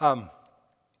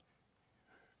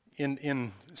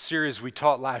 In series we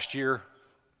taught last year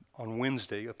on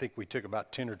Wednesday, I think we took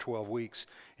about 10 or 12 weeks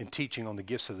in teaching on the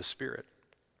gifts of the Spirit.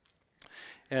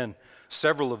 And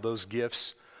several of those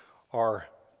gifts are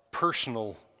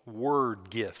personal word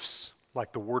gifts,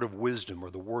 like the word of wisdom or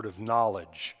the word of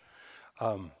knowledge.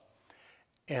 And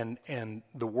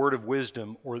the word of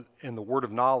wisdom and the word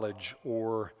of knowledge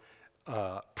or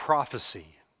prophecy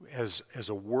as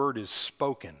a word is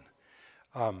spoken.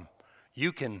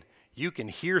 You can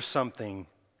hear something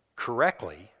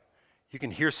correctly. You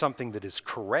can hear something that is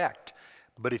correct,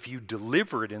 but if you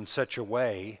deliver it in such a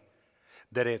way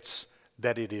that it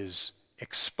is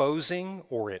exposing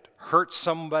or it hurts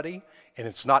somebody and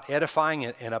it's not edifying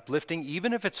and uplifting,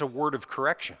 even if it's a word of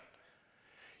correction,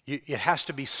 it has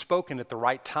to be spoken at the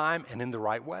right time and in the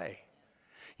right way.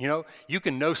 You know, you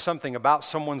can know something about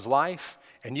someone's life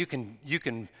and you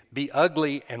can be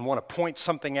ugly and want to point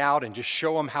something out and just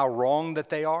show them how wrong that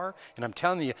they are. And I'm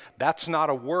telling you, that's not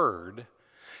a word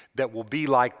that will be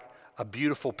like a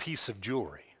beautiful piece of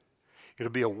jewelry.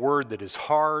 It'll be a word that is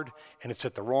hard and it's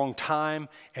at the wrong time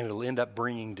and it'll end up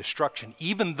bringing destruction,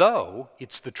 even though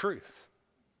it's the truth.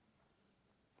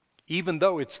 Even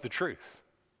though it's the truth.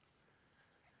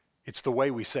 It's the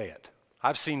way we say it.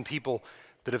 I've seen people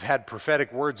that have had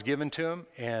prophetic words given to them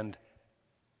and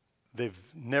they've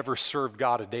never served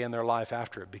God a day in their life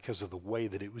after it because of the way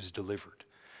that it was delivered.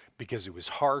 Because it was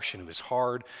harsh and it was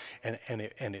hard and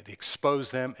it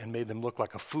exposed them and made them look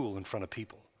like a fool in front of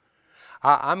people.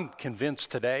 I'm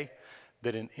convinced today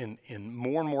that in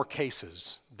more and more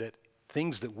cases that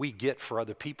things that we get for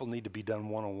other people need to be done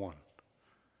one-on-one.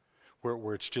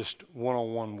 Where it's just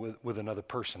one-on-one with another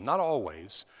person. Not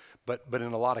always, but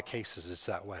in a lot of cases it's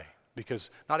that way.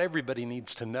 Because not everybody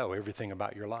needs to know everything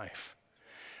about your life.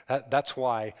 That's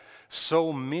why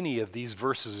so many of these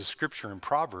verses of Scripture in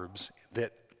Proverbs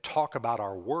that talk about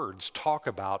our words, talk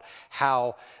about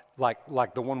how,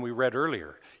 like the one we read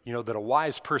earlier, you know, that a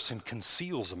wise person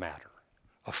conceals a matter.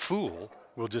 A fool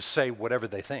will just say whatever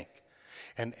they think.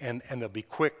 And they'll be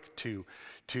quick to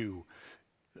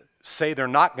say they're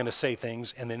not going to say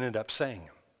things and then end up saying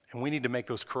them. And we need to make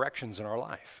those corrections in our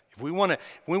life. If we want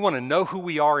to know who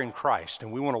we are in Christ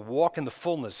and we want to walk in the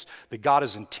fullness that God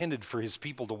has intended for His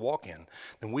people to walk in,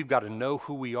 then we've got to know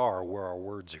who we are where our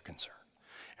words are concerned.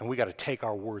 And we got to take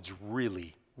our words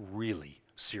really, really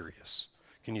serious.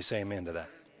 Can you say amen to that?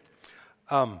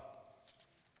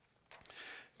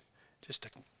 Just a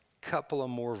couple of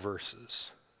more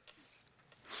verses.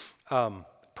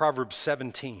 Proverbs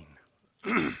 17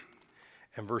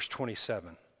 and verse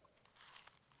 27.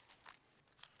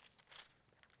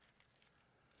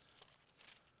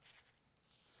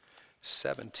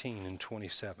 17 and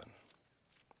 27.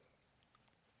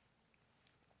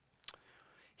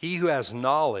 He who has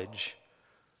knowledge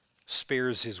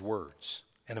spares his words,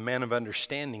 and a man of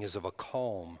understanding is of a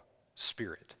calm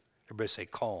spirit. Everybody say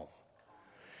calm.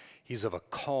 He's of a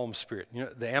calm spirit. You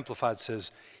know, the Amplified says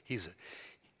he's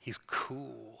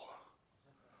cool.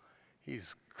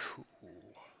 He's cool.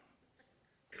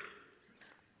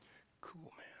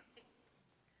 Cool, man.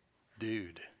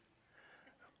 dude.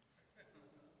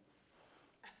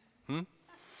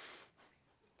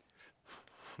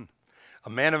 A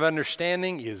man of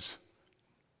understanding is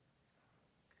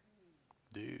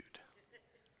dude.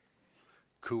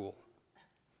 Cool.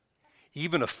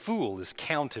 Even a fool is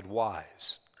counted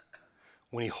wise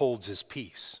when he holds his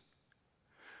peace.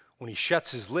 When he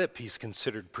shuts his lip, he's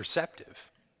considered perceptive.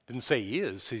 Didn't say he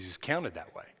is, he's counted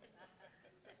that way.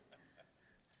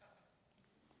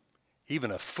 Even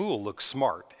a fool looks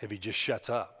smart if he just shuts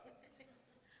up.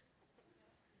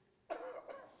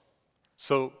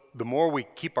 So the more we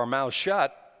keep our mouths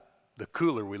shut, the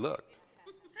cooler we look.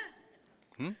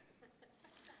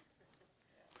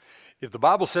 If the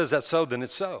Bible says that's so, then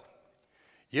it's so.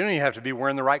 You don't even have to be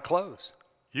wearing the right clothes.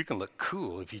 You can look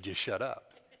cool if you just shut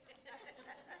up.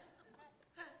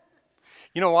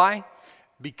 You know why?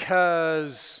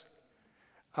 Because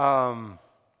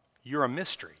you're a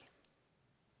mystery.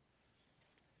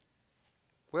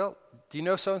 Well, do you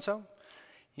know so-and-so?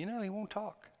 You know, he won't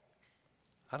talk.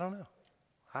 I don't know.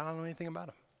 I don't know anything about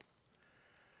him.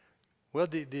 Well,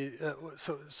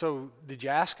 so did you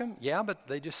ask him? Yeah, but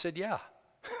they just said yeah.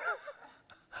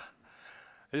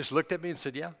 They just looked at me and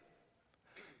said yeah.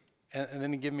 And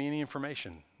then didn't give me any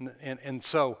information. And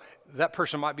so that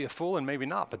person might be a fool and maybe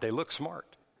not, but they look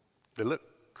smart. They look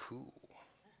cool.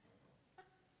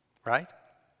 Right?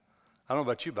 I don't know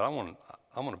about you, but I want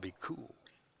to be cool.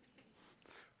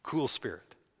 Cool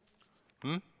spirit.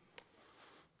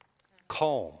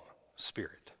 Calm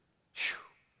spirit. Whew.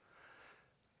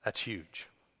 That's huge.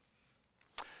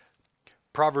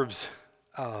 Proverbs,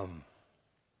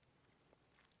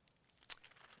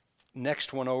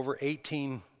 next one over,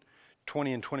 18,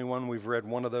 20, and 21, we've read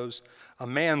one of those. A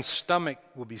man's stomach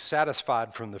will be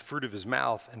satisfied from the fruit of his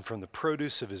mouth, and from the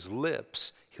produce of his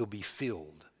lips he'll be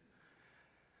filled.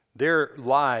 There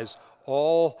lies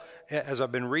all, as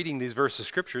I've been reading these verses of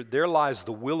Scripture, there lies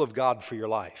the will of God for your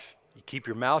life. You keep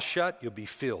your mouth shut, you'll be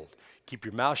filled. Keep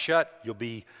your mouth shut, you'll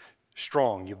be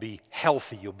strong, you'll be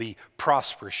healthy, you'll be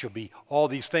prosperous, you'll be all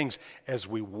these things as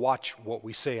we watch what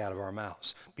we say out of our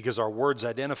mouths, because our words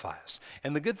identify us.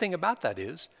 And the good thing about that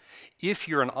is, if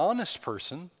you're an honest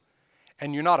person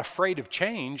and you're not afraid of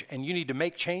change and you need to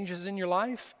make changes in your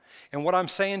life, and what I'm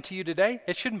saying to you today,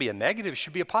 it shouldn't be a negative, it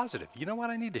should be a positive. You know what?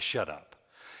 I need to shut up.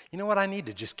 You know what? I need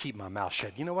to just keep my mouth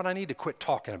shut. You know what? I need to quit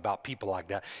talking about people like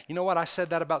that. You know what? I said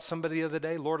that about somebody the other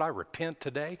day. Lord, I repent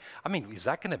today. I mean, is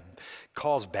that going to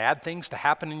cause bad things to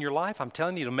happen in your life? I'm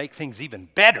telling you to make things even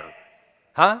better.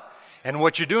 Huh? And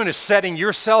what you're doing is setting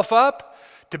yourself up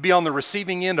to be on the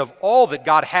receiving end of all that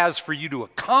God has for you to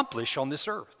accomplish on this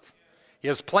earth. He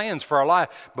has plans for our life.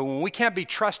 But when we can't be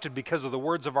trusted because of the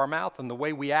words of our mouth and the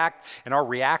way we act and our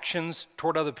reactions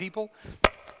toward other people,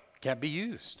 can't be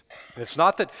used. It's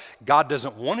not that God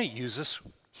doesn't want to use us,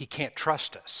 He can't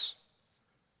trust us.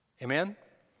 Amen?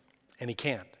 And He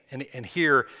can't. And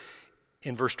here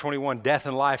in verse 21, death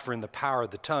and life are in the power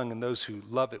of the tongue, and those who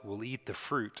love it will eat the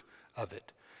fruit of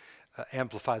it.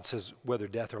 Amplified says, whether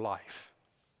death or life.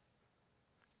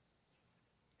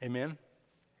 Amen?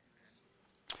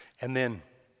 And then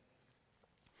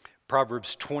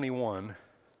Proverbs 21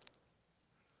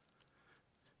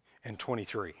 and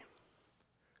 23.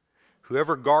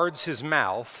 Whoever guards his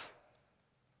mouth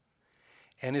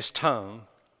and his tongue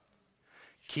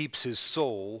keeps his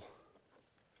soul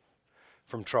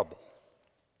from trouble.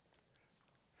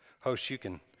 Host, you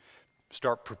can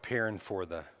start preparing for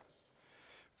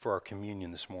our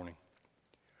communion this morning.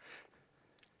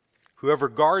 Whoever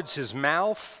guards his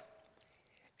mouth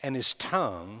and his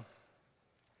tongue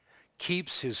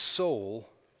keeps his soul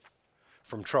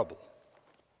from trouble.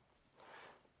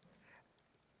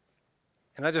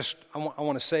 And I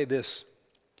want to say this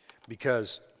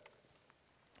because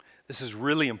this is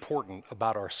really important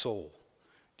about our soul.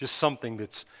 Just something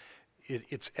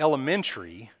it's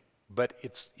elementary, but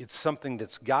it's something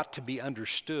that's got to be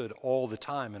understood all the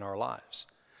time in our lives.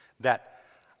 That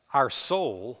our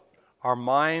soul, our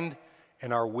mind,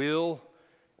 and our will,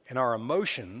 and our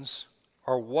emotions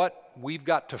are what we've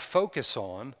got to focus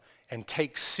on and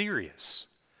take serious.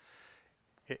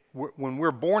 When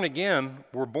we're born again,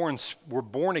 we're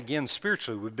born again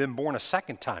spiritually. We've been born a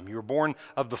second time. You're born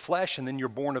of the flesh, and then you're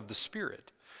born of the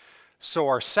Spirit. So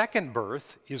our second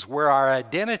birth is where our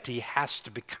identity has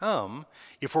to become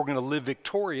if we're going to live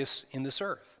victorious in this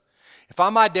earth. If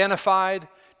I'm identified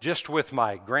just with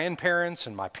my grandparents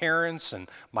and my parents and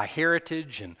my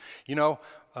heritage, and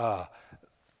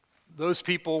those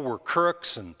people were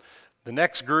crooks, and the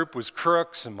next group was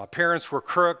crooks, and my parents were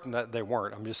crooks, and they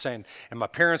weren't. I'm just saying, and my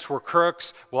parents were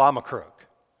crooks, well, I'm a crook.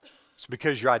 It's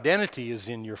because your identity is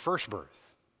in your first birth.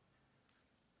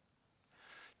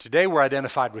 Today we're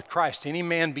identified with Christ. Any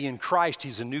man be in Christ,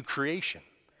 he's a new creation.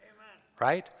 Amen.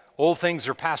 Right? Old things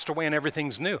are passed away and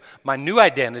everything's new. My new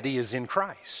identity is in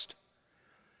Christ.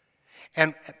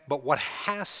 But what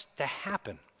has to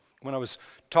happen, when I was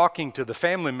talking to the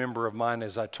family member of mine,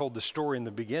 as I told the story in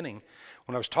the beginning,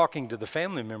 when I was talking to the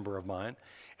family member of mine,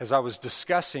 as I was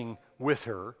discussing with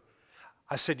her,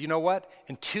 I said, you know what?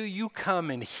 Until you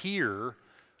come and hear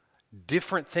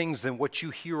different things than what you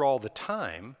hear all the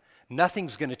time,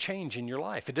 nothing's going to change in your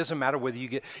life. It doesn't matter whether you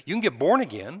can get born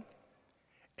again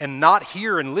and not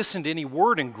hear and listen to any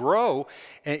word and grow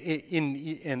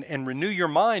and renew your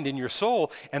mind and your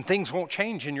soul, and things won't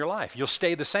change in your life. You'll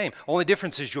stay the same. Only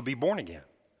difference is you'll be born again.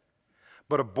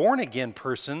 But a born again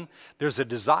person, there's a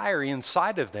desire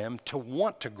inside of them to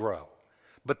want to grow.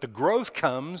 But the growth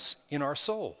comes in our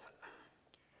soul.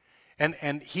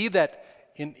 And he that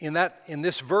in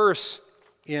this verse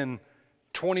in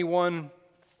 21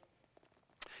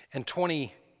 and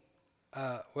 20,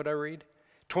 what I read?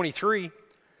 23,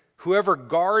 whoever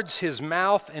guards his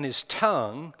mouth and his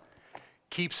tongue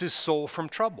keeps his soul from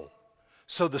trouble.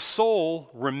 So the soul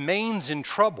remains in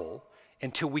trouble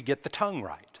until we get the tongue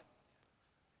right.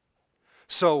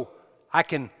 So I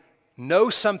can know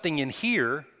something in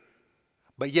here,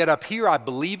 but yet up here I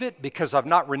believe it because I've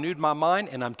not renewed my mind,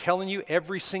 and I'm telling you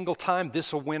every single time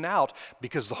this will win out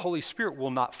because the Holy Spirit will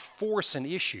not force an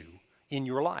issue in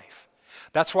your life.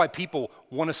 That's why people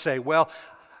want to say, well,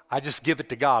 I just give it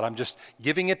to God. I'm just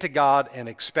giving it to God and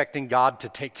expecting God to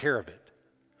take care of it.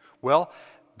 Well,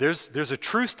 there's a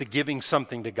truth to giving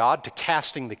something to God, to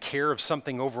casting the care of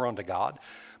something over onto God.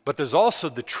 But there's also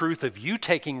the truth of you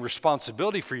taking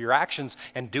responsibility for your actions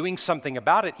and doing something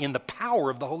about it in the power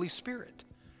of the Holy Spirit.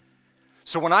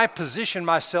 So when I position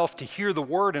myself to hear the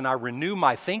word and I renew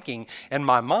my thinking and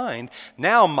my mind,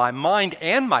 now my mind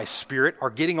and my spirit are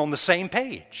getting on the same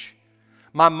page.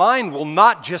 My mind will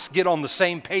not just get on the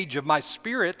same page of my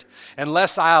spirit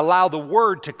unless I allow the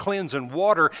word to cleanse and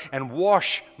water and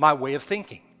wash my way of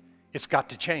thinking. It's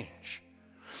got to change.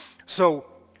 So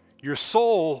your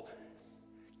soul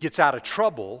gets out of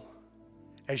trouble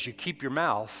as you keep your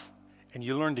mouth, and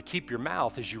you learn to keep your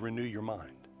mouth as you renew your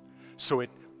mind. So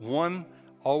one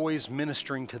always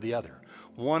ministering to the other,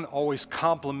 one always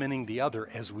complementing the other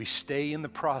as we stay in the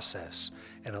process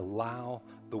and allow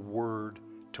the word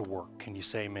to work. Can you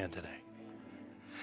say amen today?